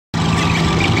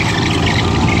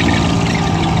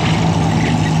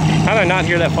I not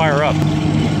hear that fire up?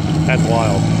 That's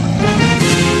wild.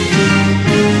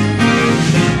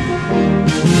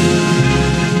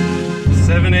 It's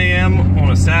 7 a.m. on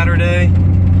a Saturday,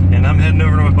 and I'm heading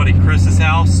over to my buddy Chris's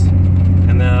house,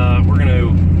 and we're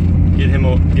gonna get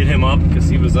him up because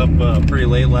he was up pretty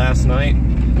late last night.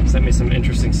 Sent me some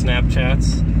interesting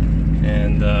Snapchats,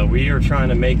 and we are trying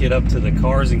to make it up to the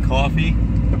Cars and Coffee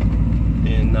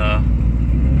in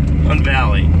Hunt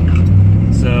Valley.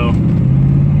 So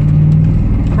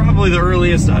probably the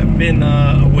earliest I've been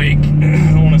awake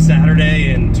on a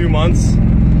Saturday in 2 months,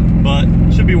 but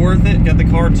should be worth it. Got the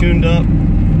car tuned up.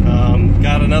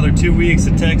 Got another 2 weeks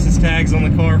of Texas tags on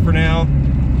the car for now,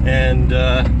 and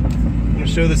I'm gonna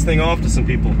show this thing off to some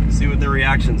people, see what their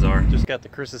reactions are. Just got to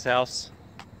Chris's house,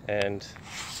 and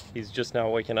he's just now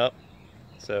waking up,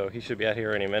 so he should be out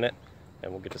here any minute,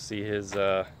 and we'll get to see his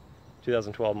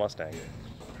 2012 Mustang.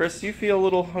 Chris, you feel a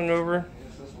little hungover?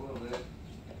 Yes, just a little bit.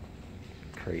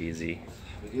 Crazy.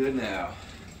 We're good now.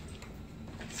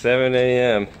 7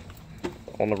 a.m.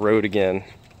 on the road again.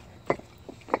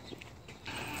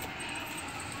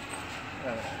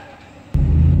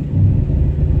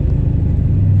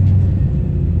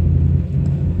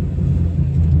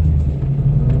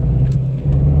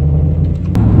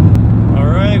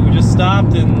 Alright, we just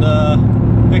stopped and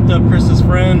picked up Chris's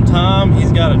friend Tom.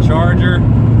 He's got a Charger.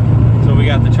 So we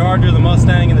got the Charger, the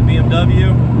Mustang, and the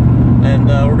BMW. And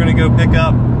we're gonna go pick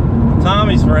up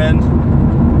Tommy's friend.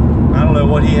 I don't know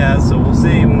what he has, so we'll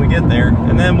see when we get there.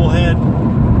 And then we'll head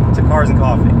to Cars and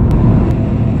Coffee.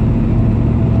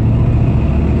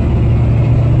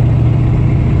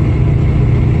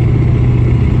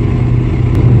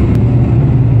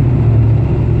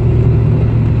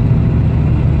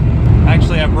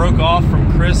 Actually, I broke off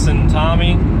from Chris and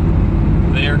Tommy.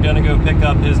 They are gonna go pick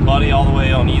up his buddy all the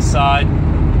way on East Side.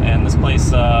 And this place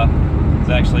is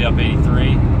actually up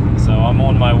 83. So I'm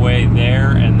on my way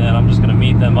there, and then I'm just gonna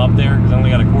meet them up there because I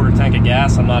only got a quarter tank of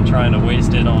gas. I'm not trying to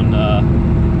waste it on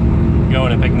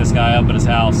going and picking this guy up at his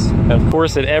house. And of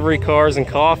course, at every Cars and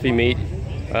Coffee meet,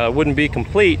 wouldn't be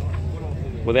complete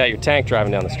without your tank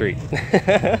driving down the street.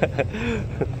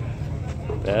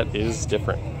 That is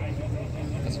different.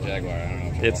 That's a Jaguar. I don't know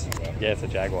what you're talking about. Yeah, it's a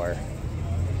Jaguar.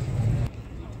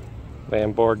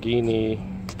 Lamborghini.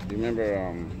 Do you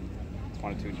remember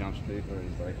 22 Jump Street where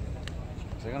he's like,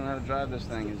 I don't know how to drive this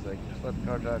thing. He's like, just let the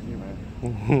car drive you, man.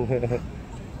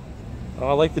 Oh,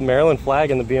 I like the Maryland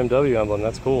flag and the BMW emblem.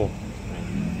 That's cool.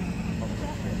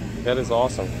 That is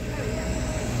awesome.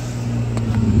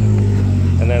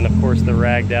 And then, of course, the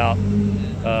ragged out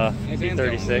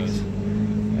C36.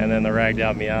 And then the ragged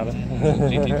out Miata.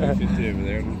 GT250 over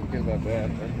there. Don't forget about that.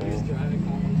 Cool.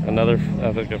 Another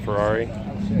a Ferrari. Oh,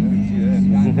 shit, I didn't see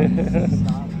that.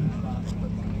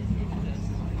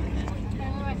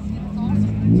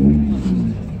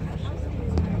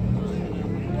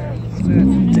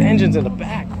 The engine's in the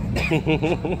back.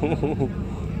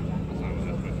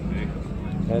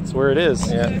 That's where it is.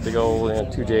 Yeah, big old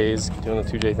 2Js, doing the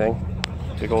 2J thing.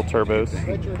 Big old turbos.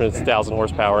 It's 1,000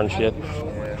 horsepower and shit.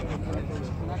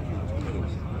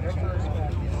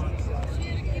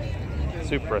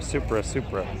 Supra, Supra,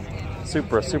 Supra.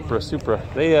 Supra, Supra, Supra.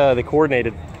 They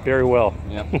coordinated very well.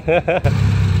 Yep.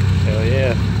 Hell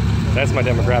yeah. That's my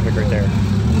demographic right there.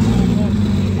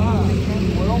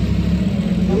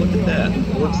 Look at that.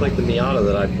 It looks like the Miata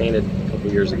that I painted a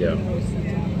couple years ago.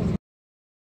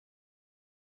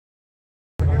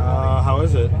 How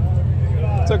is it?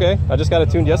 It's okay. I just got it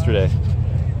tuned yesterday.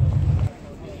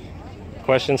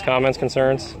 Questions, comments,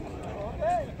 concerns?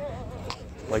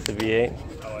 Like the V8?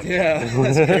 Yeah,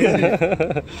 that's crazy.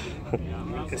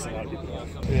 Piss a lot of people off.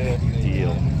 Yeah.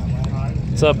 Deal.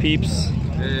 What's up, peeps?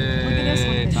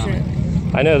 Hey, Tommy.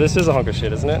 I know, this is a hunk of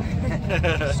shit, isn't it?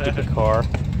 Stupid car.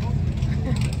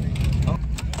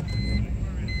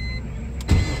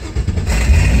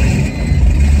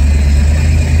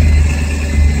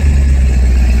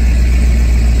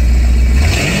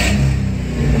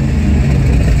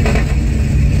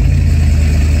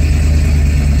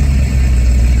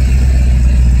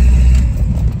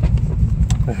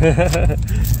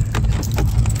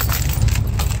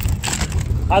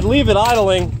 I'd leave it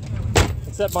idling,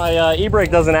 except my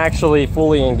e-brake doesn't actually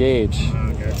fully engage.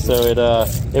 Okay. So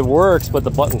it works, but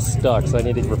the button's stuck, so I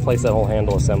need to replace that whole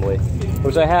handle assembly,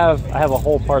 which I have a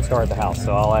whole parts car at the house,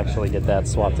 so I'll actually get that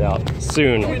swapped out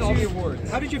soon. All the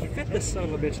awards. How did you fit this son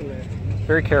of a bitch in there?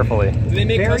 Very carefully. Did they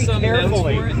make custom mounts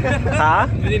for it? Huh?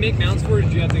 Did they make mounts for it, or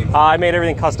did you have to... I made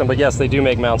everything custom, but yes, they do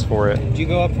make mounts for it. Did you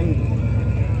go up from...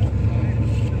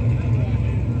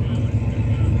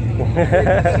 Did you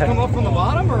come up from the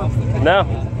bottom, or...? No,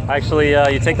 actually,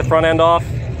 you take the front end off,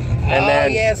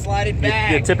 and then slide it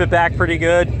back. You tip it back pretty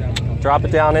good, drop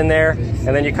it down in there, and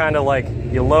then you kind of like,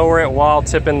 you lower it while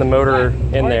tipping the motor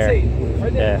in there.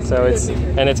 Yeah, so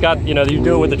it's got, you know, you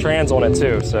do it with the trans on it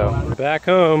too. So back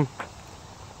home,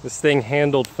 this thing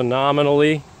handled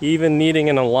phenomenally, even needing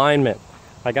an alignment.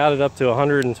 I got it up to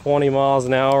 120 miles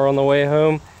an hour on the way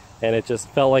home, and it just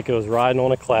felt like it was riding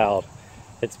on a cloud.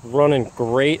 It's running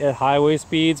great at highway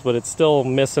speeds, but it's still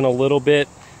missing a little bit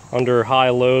under high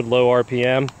load, low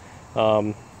RPM.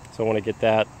 So I want to get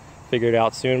that figured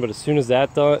out soon. But as soon as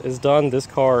that is done, this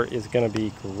car is going to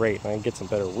be great. I can get some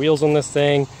better wheels on this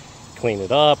thing, clean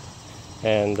it up,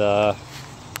 and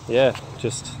yeah,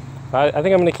 just I think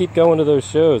I'm going to keep going to those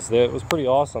shows. It was pretty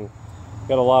awesome.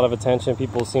 Got a lot of attention.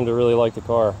 People seem to really like the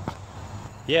car.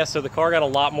 Yeah, so the car got a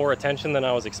lot more attention than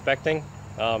I was expecting.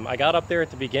 I got up there at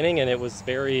the beginning and it was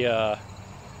very, I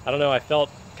don't know, I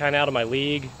felt kind of out of my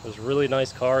league. It was really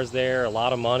nice cars there, a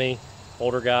lot of money,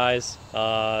 older guys.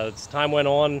 As time went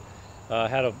on,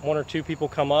 had one or two people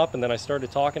come up, and then I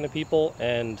started talking to people,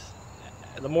 and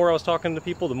the more I was talking to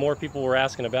people, the more people were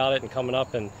asking about it and coming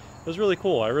up, and it was really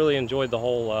cool. I really enjoyed the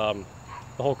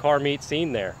whole car meet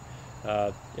scene there.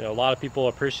 You know, a lot of people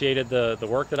appreciated the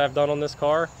work that I've done on this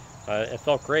car. It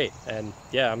felt great, and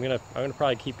yeah, I'm gonna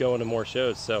probably keep going to more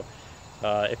shows. So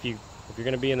if you're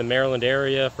gonna be in the Maryland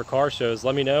area for car shows,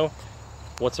 let me know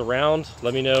what's around.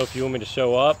 Let me know if you want me to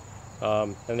show up,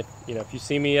 and if you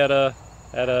see me at a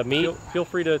meet, feel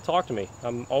free to talk to me.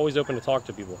 I'm always open to talk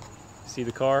to people. See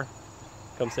the car,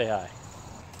 come say hi.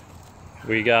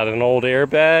 We got an old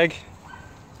airbag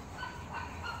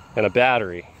and a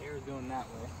battery, Going that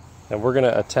way. and we're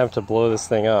gonna attempt to blow this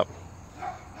thing up.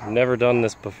 I've never done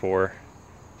this before,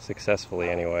 successfully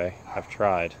anyway. I've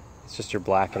tried. It's just your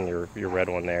black and your red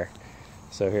one there.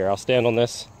 So here, I'll stand on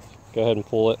this. Go ahead and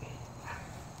pull it.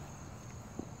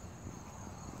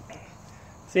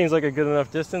 Seems like a good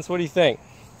enough distance. What do you think?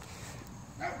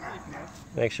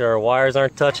 Make sure our wires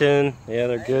aren't touching. Yeah,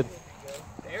 they're good.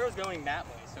 The arrow's going that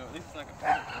way, so at least it's like a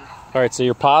perfect. All right, so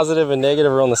your positive and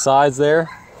negative are on the sides there.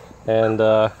 And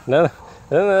no,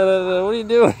 what are you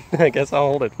doing? I guess I'll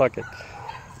hold it. Fuck it.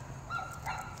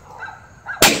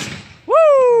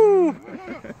 Woo!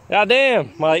 God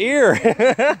damn, my ear.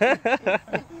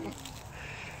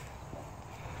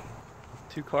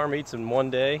 2 car meets in one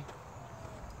day.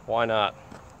 Why not?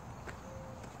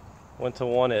 Went to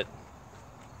one at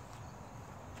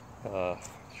I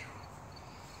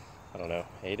don't know,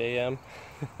 8 a.m.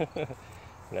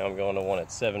 Now I'm going to one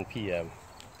at 7 p.m.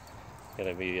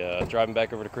 Gonna be driving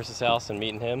back over to Chris's house and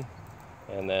meeting him,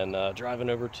 and then driving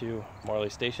over to Marley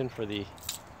Station for the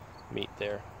meet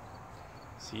there.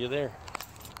 See you there.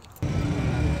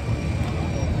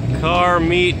 Car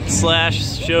meet /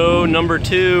 show number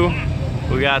 2.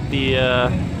 We got the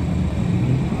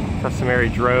customary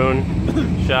drone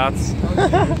shots.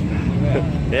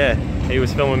 Yeah, he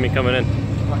was filming me coming in.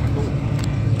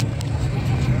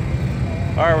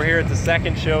 Alright, we're here at the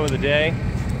second show of the day.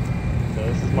 So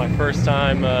this is my first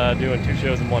time doing 2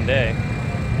 shows in one day.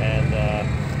 And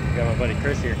got my buddy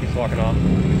Chris here, keeps walking off.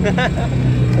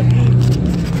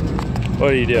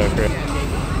 What are you doing, Chris?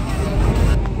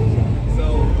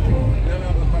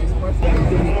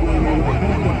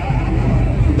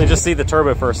 They just see the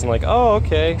turbo first and like, oh,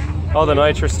 okay. Oh, the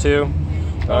nitrous too.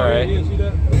 All right.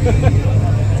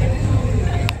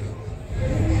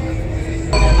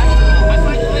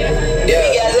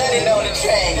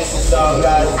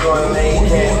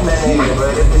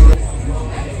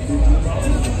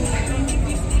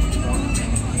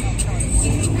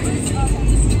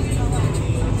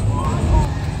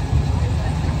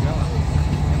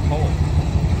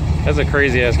 That's a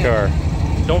crazy ass car.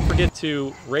 Don't forget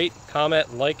to rate,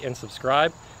 comment, like, and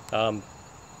subscribe.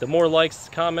 The more likes,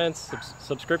 comments,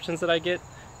 subscriptions that I get,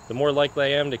 the more likely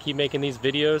I am to keep making these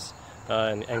videos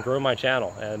and grow my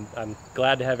channel. And I'm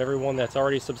glad to have everyone that's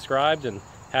already subscribed, and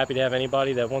happy to have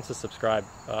anybody that wants to subscribe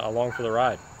along for the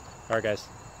ride. All right, guys,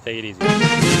 take it easy.